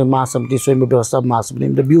मास ने मास समिति स्वयंभू व्यवस्था मास पनि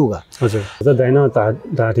त बिउगा हजुर त दाइन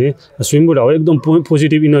दाथे स्वयंभू ढाउ एकदम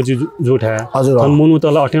पोजिटिभ एनर्जी जो ठा थन मनु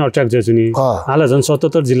तल अठे अट्र्याक्ट जसुनी आला जन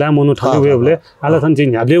 77 जिल्ला मनु ठाले वेबले आला थन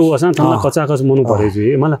चाहिँ ह्याबले वसा थन कचाकच मनु परे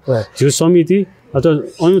ju मलाई जो समिति अत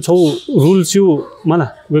अनु छौ रुल छु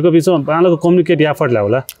मलाई वेको बिच बालको कम्युनिकेट एफर्ट ला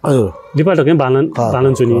होला हजुर डिपार्ट के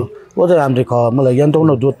बालन चुनी ओ त हामीले ख मलाई यन्त्र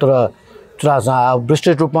न दोत्र त्रासा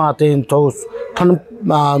विस्तृत रूपमा चाहिँ छौ थन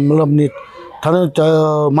मतलब नि थन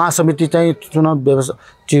महासमिति चाहिँ चुनाव व्यवस्था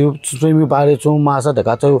स्विमिङ बारे छु मासा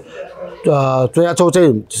ढका छौ चोया छौ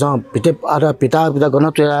चाहिँ भिटे आधा पिता गर्न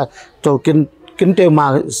चोया छौ किनते मा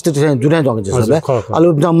स्थिति चाहिँ जुने जङ जसले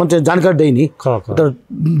अलु मन चाहिँ जानकारी दैनी तर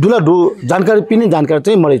दुला जानकारी पिने जानकारी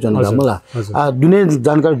चाहिँ मरै छन् मलाई दुने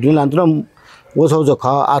जानकारी दुने लान्त्र वो छौ जो ख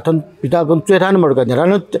आथन पिता गन चेठान मर्का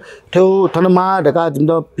नेरान थेउ थन मा ढका जिम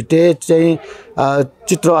पिटे चाहिँ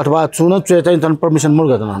चित्र अथवा चुन चे चाहिँ थन परमिसन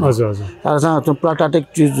मर्का दन हजुर हजुर तारसा प्राटाटिक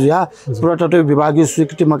चीज या प्राटाटिक विभागीय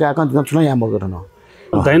स्वीकृति मा का कान चुन या मर्का दन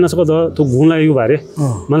दाइनसको त तो गुंगला यु बारे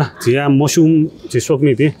मला जिया मसुम जे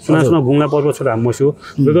सोक्मिति सुना गुंगला पर्वत छोरा मसु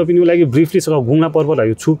बेको पिनु लागि ब्रीफली छ गुंगला पर्वत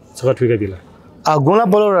आयो छु छ ठिकै दिला गुंगला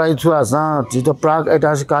पर्वत आयो छु आसा जि त प्राग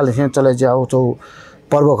ऐतिहासिक काल से चले जाओ तो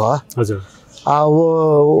पर्व ख हजुर वो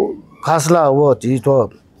खासला वो जि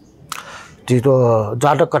तो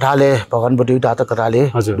जातक कथाले भगवान बटि जातक कथाले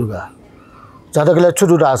दुगा जातकले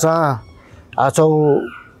छुटु रासा आछौ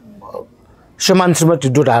श्रीमान श्रीमती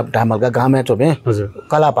दुटा ढामलका गामे चोमे हजुर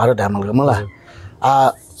कला पार ढामलका मलाई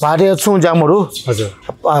पारे छु जामरु हजुर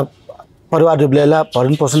परिवार दुबलेला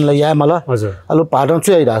भरण पोषणले या मलाई हजुर अलु पाडम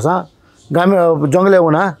छु आइरासा गामे जंगले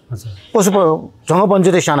हुना पशु जंग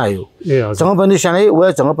पञ्चायत साना यो जंग पञ्चायत सानै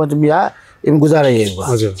व जंग पञ्चायत या इम गुजारा ये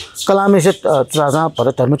हजुर कलामे से त्रासा पर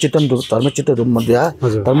धर्मचित्त रूप मध्य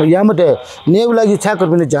धर्म या मध्ये नेउ लागि छाकर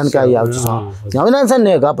पनि जानकारी आउँछ हैन छ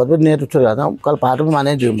ने गा पद ने त छोरा कल पाटो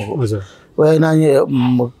माने दिउ म हजुर व ना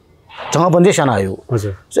जंग पञ्चायत साना यो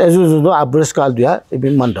हजुर एजु आब्रेस काल दिया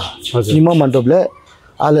इबिन मन्ट निम मन्टबले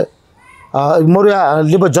आले मोरिया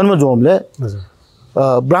लिब जन्म जोमले हजुर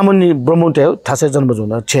ब्राह्मणते थासे जन्म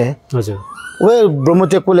जोन छे हजुर वे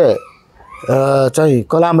ब्रह्मते कोले चाहिँ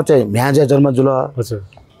कलामा चाहिँ म्याजे जन्म जुल हजुर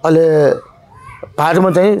अहिले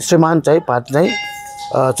पाटमा चाहिँ श्रीमान चाहिँ पाट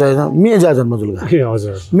चाहिँ मेजा जन्म जुल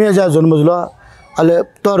हजुर मेजा जन्म जुल अहिले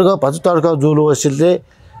तर्क जुलो सिलले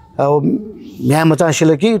म्यामा चाहिँ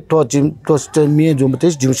सिले कि तो चाहिँ मे जो मात्रै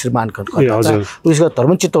जिउ श्रीमान हजुर उसको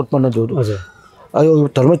धर्मचित्त उत्पन्न जो हजुर यो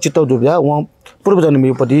धर्मचित्त दुब्या वहाँ पूर्व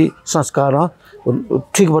जन्मपट्टि संस्कार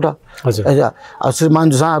ठिकबाट हजुर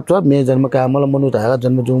श्रीमान जहाँ मे जन्म का मलाई मनु धागा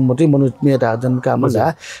जन्म जो मात्रै मनु मे धागा जन्म का मला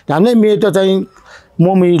हामीले मे त चाहिँ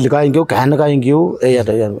मोमी लिकाइन्क्यो घान काइन्क्यो या त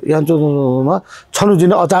यहाँ चाहिँ छनु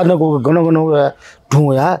दिन अचानक गन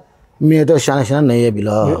ढुया मे त साना नै बिल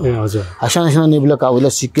हजुर साना नै बिल का उले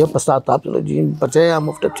सिक्यो पश्चाताप चलो जिम पछि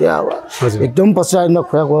मुफ्त थिया एकदम पश्चात न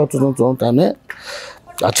खोयाको चुन ताने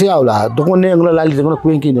अच्छे आउला दोकने अंगला लाली जमन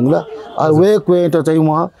कुएं की नंगला और वे कुएं तो चाहिँ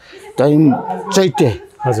वहाँ चाहिँ चैत्य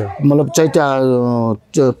हजुर मतलब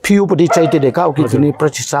चैत्य फिउ पटी चैत्य देखा ओ कितनी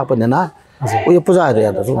प्रतिष्ठा पनेना ओ ये पूजा है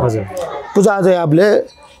यार हजुर पूजा है आपले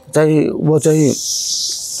चाहिँ वो चाहिँ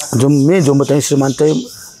जो मे जो बताइ श्रीमान चाहिँ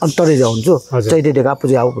अन्तरे जाउँछु चैत्य देखा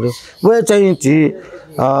पूजा आउ पर्यो वे चाहिँ जी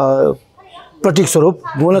प्रतीक स्वरूप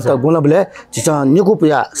गोला बले चाहिँ निको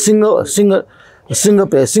पूजा सिंह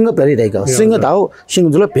पेरी रहेगा सिंह दाओ सिंह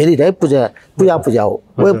जुल पेरी रहे पूजा हो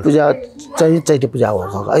वो पूजा चाहिए चैत्य पूजा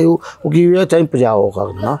हो आयु उकी वे चाहिए पूजा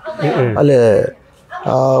हो ना अले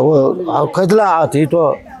वो खैतला आती तो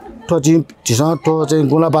ठो चाहिँ झिसा ठो चाहिँ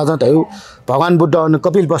गुला बाजा भयो भगवान बुद्ध अनि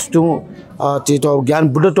कपिल वस्तु चाहिँ तो ज्ञान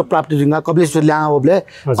बुद्धत्व प्राप्ति दिँगा कपिलेश्वर ल्या होबले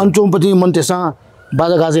अन्चोमपति मन्तेसा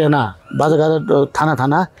बाजा गाजे ना बाजा गाजा थाना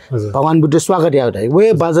थाना भगवान बुद्ध स्वागत याद है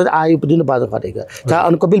वे बाजा आए दिन बाजा काटेगा ता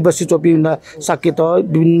अन कपिल वस्तु चोपी न सके तो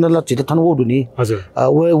विभिन्न ल छिटे थन वो दुनी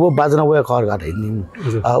वो बाजना वो खर गाटे नि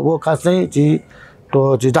वो खास चाहिँ जी तो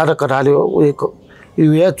जी दादा कथाले एक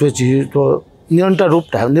यो चाहिँ तो निरंतर रूप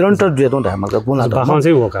था निरंतर जेतो था मतलब गुना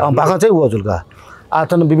बाखा चाहिँ हो जुलका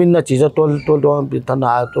आतन विभिन्न चीज टोल टोल तन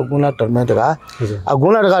आ तो गुना टर्मे तका आ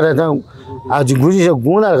गुना का रहता आज गुजी से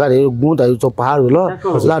गुना का गुना तो पहाड़ लो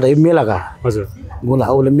ला रे मेला का हजुर गुना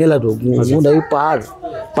ओले मेला तो गुना पहाड़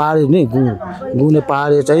पहाड़ नहीं गुने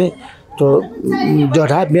पहाड़ चाहिँ तो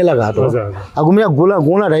जठा मेला का तो आ गुमिया गुला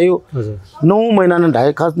गुना रह्यो 9 महिना न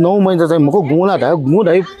ढाई खास 9 महिना चाहिँ मको गुना ढाई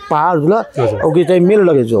गुना पहाड़ ला ओके चाहिँ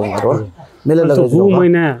मेला लगे जो हरो मेला लगे 2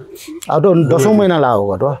 महिना अब 10औं महिना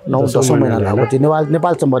लाग्यो तो 9-10औं महिना लाग्यो त्यो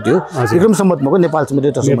नेपाल सम्बत हो एकदम सम्बत मको नेपाल सम्बत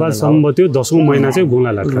 10औं महिना चाहिँ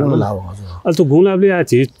गुला लाग्यो अहिले त गुलाबले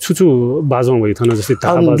आज छुछु बाजौं भइ थन जस्तै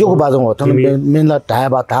थाहा जो बाजौं हो थन मेनला था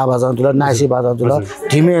बाजौं जुल नासी बाजौं जुल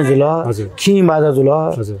ढिमे जुल खी बाजा जुल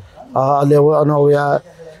अहिले अनौया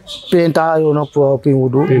पेन्टा यो न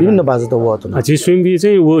पिउडु विभिन्न बाजा त हो त जी स्वयम्बी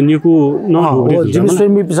चाहिँ वो निकु न हो जिम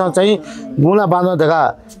स्वयम्बी पिसा चाहिँ गुला बाजा दगा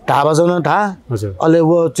ढाबा जन था अहिले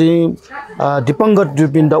वो चाहिँ दिपंगत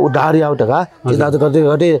जुपिन द उधारी आउ दगा जिदा गर्दै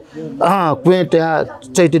गर्दै कुए त्यहाँ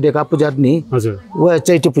चैते देखा पूजा नि हजुर वो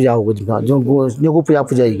चैते पूजा हो जो निकु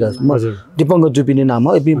पूजा इगा दिपंगत जुपिन नाम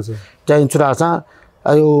हो चाहिँ छुरासा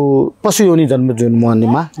यो पशु योनि जन्म जुन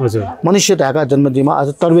मनिमा हजुर मनुष्य ढाका जन्मदिमा आज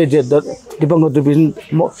तरवे दिपंगत जुपिन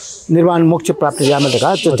निर्वाण मोक्ष प्राप्ति जामा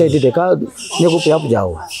ढाका चैते देखा निकु पूजा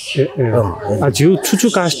हो आ जिउ छुछु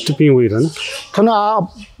कास्ट पि होइरन थन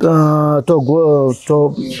तो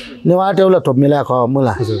नेवा टेउला तो मिला ख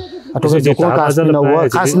मुला तो जो को कास्ट न हो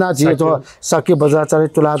खासना जी तो सके बजार चरे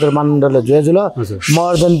तुलादर मंडल जेजुल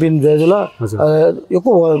मर्दन बिन जेजुल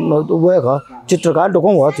यको वो ख चित्रकार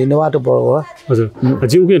डको हो नेवा तो हो हजुर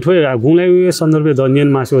जिउ के ठोय गुलाबे सन्दर्भे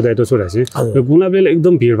दनियन मासो दाइतो छोरासे गुलाबले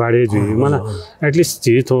एकदम भिडभाडे जु मलाई एटलिस्ट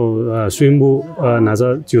जी तो स्वयम्भू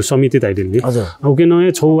नाजा जिउ समिति दाइदिले अब के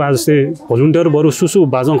नय छौ आज से भलुन्टियर बरु सुसु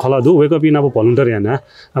बाजं खला दु वेक अप इना भलुन्टियर याना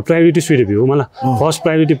प्रायोरिटी सुइरे भ्यू मलाई फर्स्ट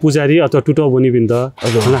प्रायोरिटी पुजारी अथवा टुटो बनि बिन्द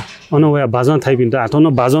हैन अनवया बाजं थाइ बिन्द आठन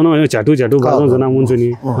बाजन झ्याटु झ्याटु बाजं जना मुन्छु नि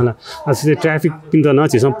हैन आज ट्राफिक बिन्द न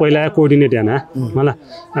छिस पहिला कोअर्डिनेट याना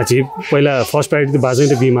मलाई आज पहिला फर्स्ट प्रायोरिटी बाजं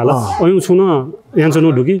त बिमाला अयु छु न यान छु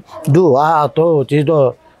न ढुकी दु तो चीज तो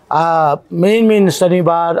मेन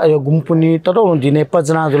शनिबार यो गुम्पुनी तरो दिने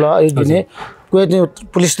पजना जुल यो दिने कोइ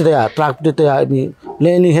पुलिस त ट्राफिक त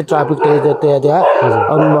लेनी है ट्राफिक त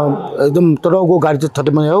एकदम तरोगो गाडी त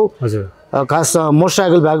थटे हो हजुर खास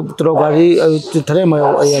मोटरसाइकल भाग तरो गाडी थरे म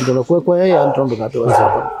यहाँ जुल कोइ यहाँ ट्रम गातो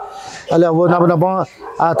अहिले अब नब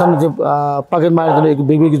आथम पकेट मार एक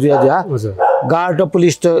बिग जुया गार्ड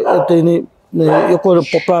पुलिस त नि एको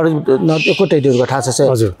पप्पर न एको टेटिहरुको थाहा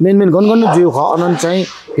छ मेन गनगन जिउ ख अनन चाहिँ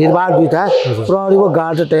भिडभाड दुईटा प्रहरीको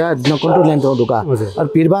गार्ड त्यहाँ न कन्ट्रोल लाइन थ दुका अनि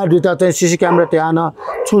भिडभाड दुईटा चाहिँ सीसी क्यामेरा त्यहाँ न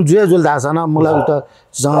छु जुए जुल दाछ न मलाई त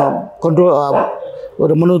कन्ट्रोल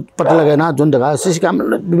और मनु पत्ता लगाएन जुन जगह सीसी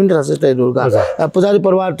क्यामेरा विभिन्न थाहा पुजारी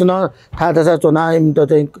परिवार त न थाहा थाहा चोना इम त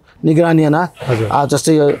चाहिँ निगरानी न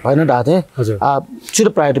जस्तै हैन ढाथे छिटो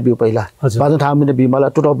प्रायोरिटी बिउ पहिला बाजु थाहा मिने बिमला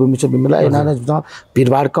टोटल बिमिस बिमला एना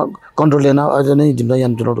भिडभाड कन्ट्रोल लेन अझ नै जिम्मा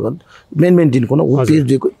यन्त्र मेन दिनको न पेज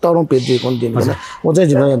दिएको तरौं पेज दिएको दिन म चाहिँ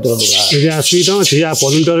जिम्मा यन्त्र या स्वीट छिया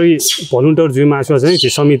भलुन्टियर जिम्मा चाहिँ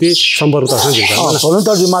समिति सम्पर्क छ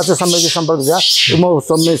भलुन्टियर जिम्मा समिति सम्पर्क जा म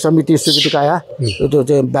समिति स्वीकृति काया त्यो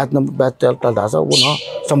चाहिँ ब्याच तल ढासा वो न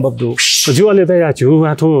सम्भव दु जुवाले त या छु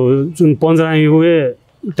आथो जुन पन्जरा युए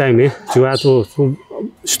टाइम है छु आथो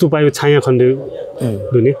स्तुपायो छाया खण्डे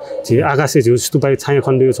दुनी जे आकाशे छु स्तुपायो छाया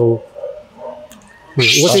खण्डे छौ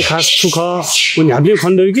वो चाहिँ खास सुख उनी हामीले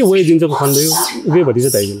खण्डे कि वे दिन्छ खण्डे उबे भरि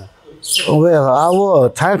चाहिँ ताइला ओबे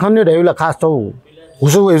अब छाया खण्डे दैला खास त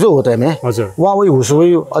हुसो वेजो होता है हजुर वा वही हुसो वे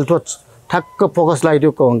अल्टो ठक्क फोकस लाइट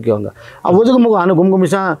को अंक अंग अब वो जो मको हानु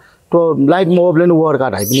घुमघुमिसा तो लाइट मोबलेन वर्क का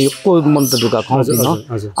टाइप नि को मंत्र दुका खाउ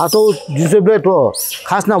न आ तो जुसेबले तो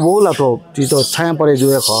खास ना बोला तो ती तो छाया परे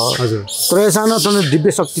जुए ख हजुर त्रेसा न तने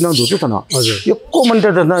दिव्य शक्ति न दुतो तन हजुर यो को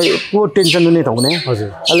मंत्र न को टेंशन नि थाउने हजुर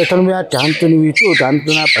अले तन या ध्यान तनि वी छु ध्यान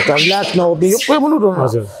तना पता रिलैक्स न ओबे यो कोइ बनु र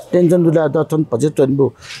हजुर टेंशन दुला त तन पजे तनबु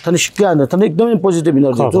तन शिक्षा न तन एकदमै पोजिटिभ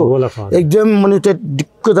एनर्जी छ एकदम मनुष्य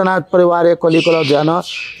दिक्क जना परिवार कलिकला ध्यान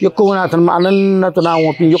यो को ना तन आनन्द तना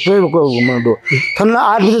ओपि यो कोइ को मन दो तन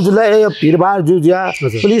 8 बजे ए भिडभाड जुजिया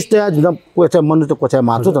पुलिस त्या जुन कोछा मन त कोछा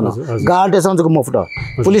माथो त न गार्ड एसँग मफुट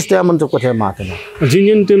पुलिस त्या मन त कोछा माथो न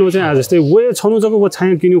जिन्जिन तेनो चाहिँ आज जस्तै वे छनु जको वो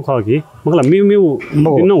छाया किन्यु ख कि मतलब मेउ मेउ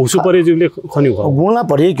बिन्न हुसु परे जुले खन्यु ख गुला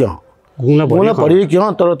परे क्यो गुला परे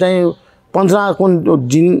क्यो तर चाहिँ 15 कुन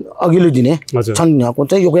दिन अघिल्लो दिने छन् को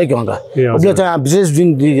चाहिँ योकै क्योंका अब चाहिँ विशेष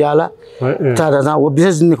दिन दियाला चारा वो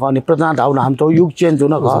विशेष दिन खने प्रधान धाउ नाम त युग चेन्ज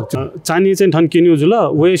हुन ख चानी चाहिँ ठन किन्यु जुल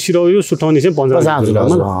वे सिरौ सुठाउने चाहिँ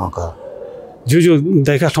 15 जुल जुजु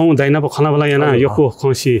दाइका ठाउँ दाइना प खना बला याना यको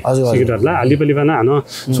खसी सिगरला आलिपली बना हानो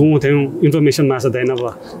छु थेउ इन्फर्मेसन मासा दाइना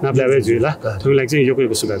प नाप्लाबे जुला थौ लाग चाहिँ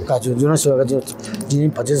यको सुगा काजु जुन सुगा दिन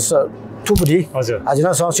पछिस थुपडी हजुर आज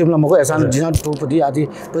न ससिमला मको एसान जिन थुपडी आदि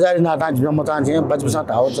पुजारी नाटा जिन म ता जे बजबसा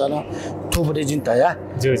ठाउ छन थुपडी जिन तया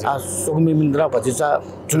आ सोगमी मिन्द्रा पछिसा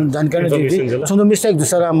जुन जानकारी दिदि सुनो मिस्टेक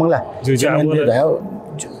दुसरा मंगला जुजु भयो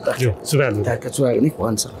जो सुगा नि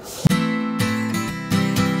भन्छ